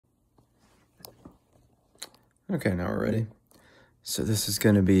Okay, now we're ready. So this is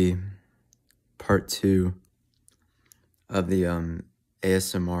going to be part 2 of the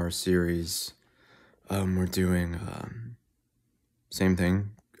ASMR series. We're doing same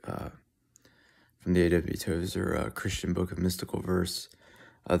thing from the A.W. Tozer Christian Book of Mystical Verse.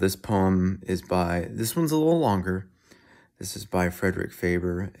 This poem is this one's a little longer. This is by Frederick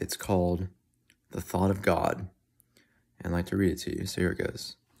Faber. It's called The Thought of God. And I'd like to read it to you, so here it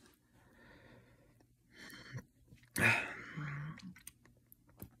goes.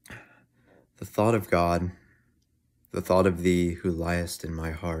 The thought of God, the thought of thee who liest in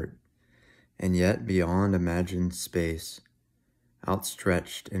my heart, and yet beyond imagined space,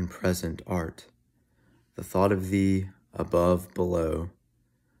 outstretched in present art, the thought of thee above, below,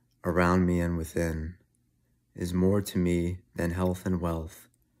 around me and within, is more to me than health and wealth,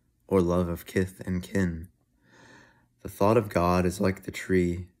 or love of kith and kin. The thought of God is like the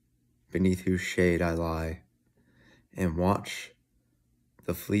tree beneath whose shade I lie, and watch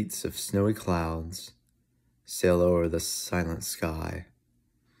the fleets of snowy clouds sail o'er the silent sky.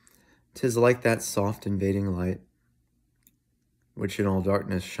 'Tis like that soft invading light, which in all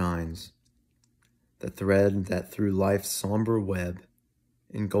darkness shines, the thread that through life's somber web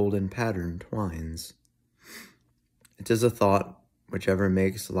in golden pattern twines. It is a thought which ever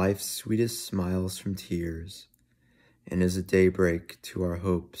makes life's sweetest smiles from tears, and is a daybreak to our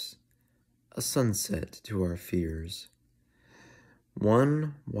hopes, a sunset to our fears.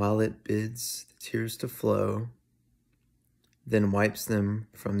 One, while it bids the tears to flow, then wipes them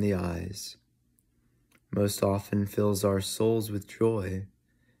from the eyes, most often fills our souls with joy,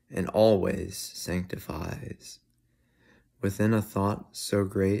 and always sanctifies. Within a thought so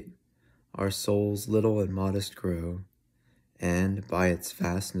great, our souls little and modest grow, and by its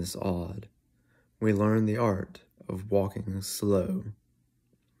vastness awed, we learn the art of walking slow.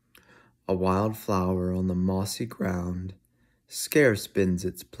 A wild flower on the mossy ground scarce bends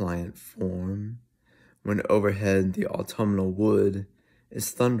its pliant form, when overhead the autumnal wood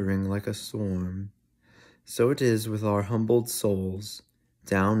is thundering like a storm. So it is with our humbled souls,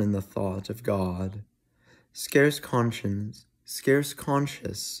 down in the thought of God, scarce conscious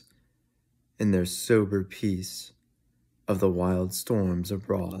in their sober peace of the wild storms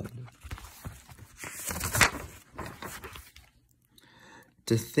abroad.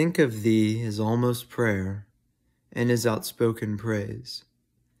 To think of thee is almost prayer, and is outspoken praise,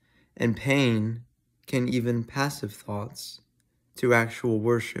 and pain can even passive thoughts to actual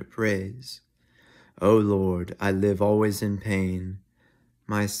worship raise. O Lord, I live always in pain,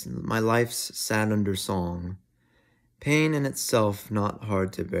 my life's sad undersong, pain in itself not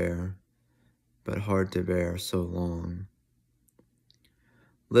hard to bear, but hard to bear so long.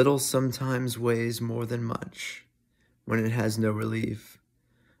 Little sometimes weighs more than much, when it has no relief.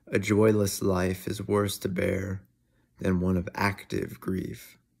 A joyless life is worse to bear than one of active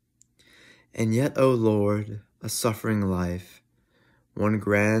grief. And yet, O Lord, a suffering life, one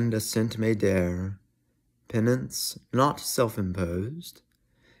grand ascent may dare, penance, not self-imposed,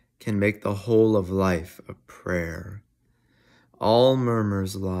 can make the whole of life a prayer. All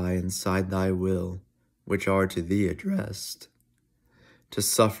murmurs lie inside thy will, which are to thee addressed. To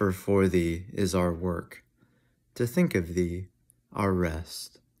suffer for thee is our work, to think of thee our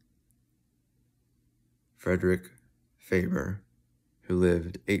rest. Frederick Faber, who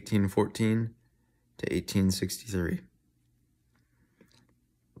lived 1814 to 1863.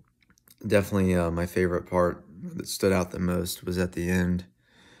 Definitely my favorite part that stood out the most was at the end,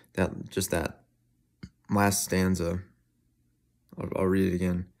 that last stanza. I'll read it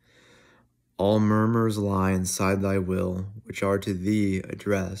again. All murmurs lie inside thy will, which are to thee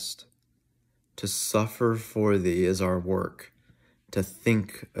addressed. To suffer for thee is our work, to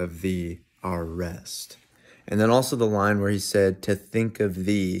think of thee our rest. And then also the line where he said, to think of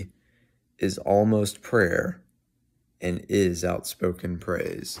thee is almost prayer and is outspoken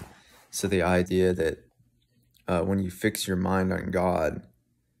praise. So the idea that when you fix your mind on God,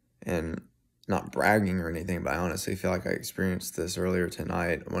 and not bragging or anything, but I honestly feel like I experienced this earlier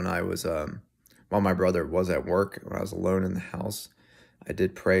tonight when I was, while my brother was at work, when I was alone in the house, I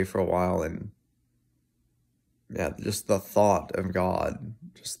did pray for a while, and yeah, just the thought of God,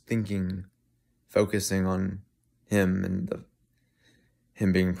 just thinking, focusing on him and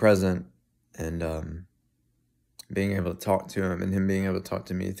him being present, and being able to talk to him, and him being able to talk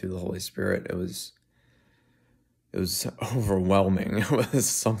to me through the Holy Spirit. It was overwhelming. It was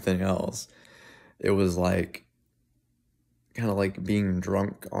something else. It was like kind of like being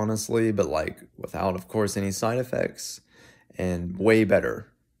drunk, honestly, but like without, of course, any side effects, and way better.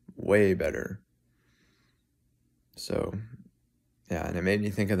 So Yeah, and it made me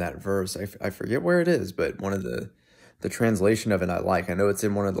think of that verse. I forget where it is, but one of the translation of it I like. I know it's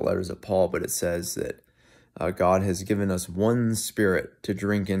in one of the letters of Paul, but it says that God has given us one spirit to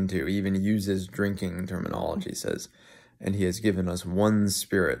drink into. He even uses drinking terminology, says, and he has given us one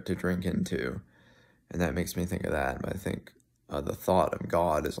spirit to drink into. And that makes me think of that. I think the thought of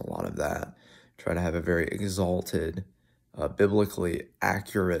God is a lot of that. Try to have a very exalted, biblically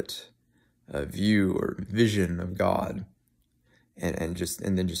accurate view or vision of God. And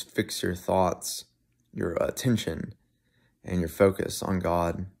then just fix your thoughts, your attention, and your focus on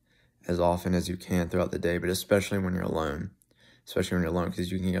God as often as you can throughout the day, but especially when you're alone. Especially when you're alone,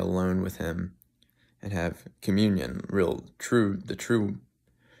 because you can get alone with him and have communion, the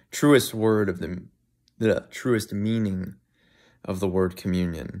truest word of the truest meaning of the word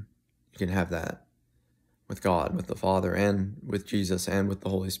communion. You can have that with God, with the Father, and with Jesus, and with the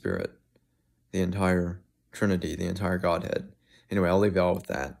Holy Spirit, the entire Trinity, the entire Godhead. Anyway, I'll leave y'all with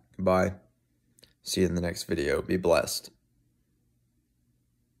that. Goodbye. See you in the next video. Be blessed.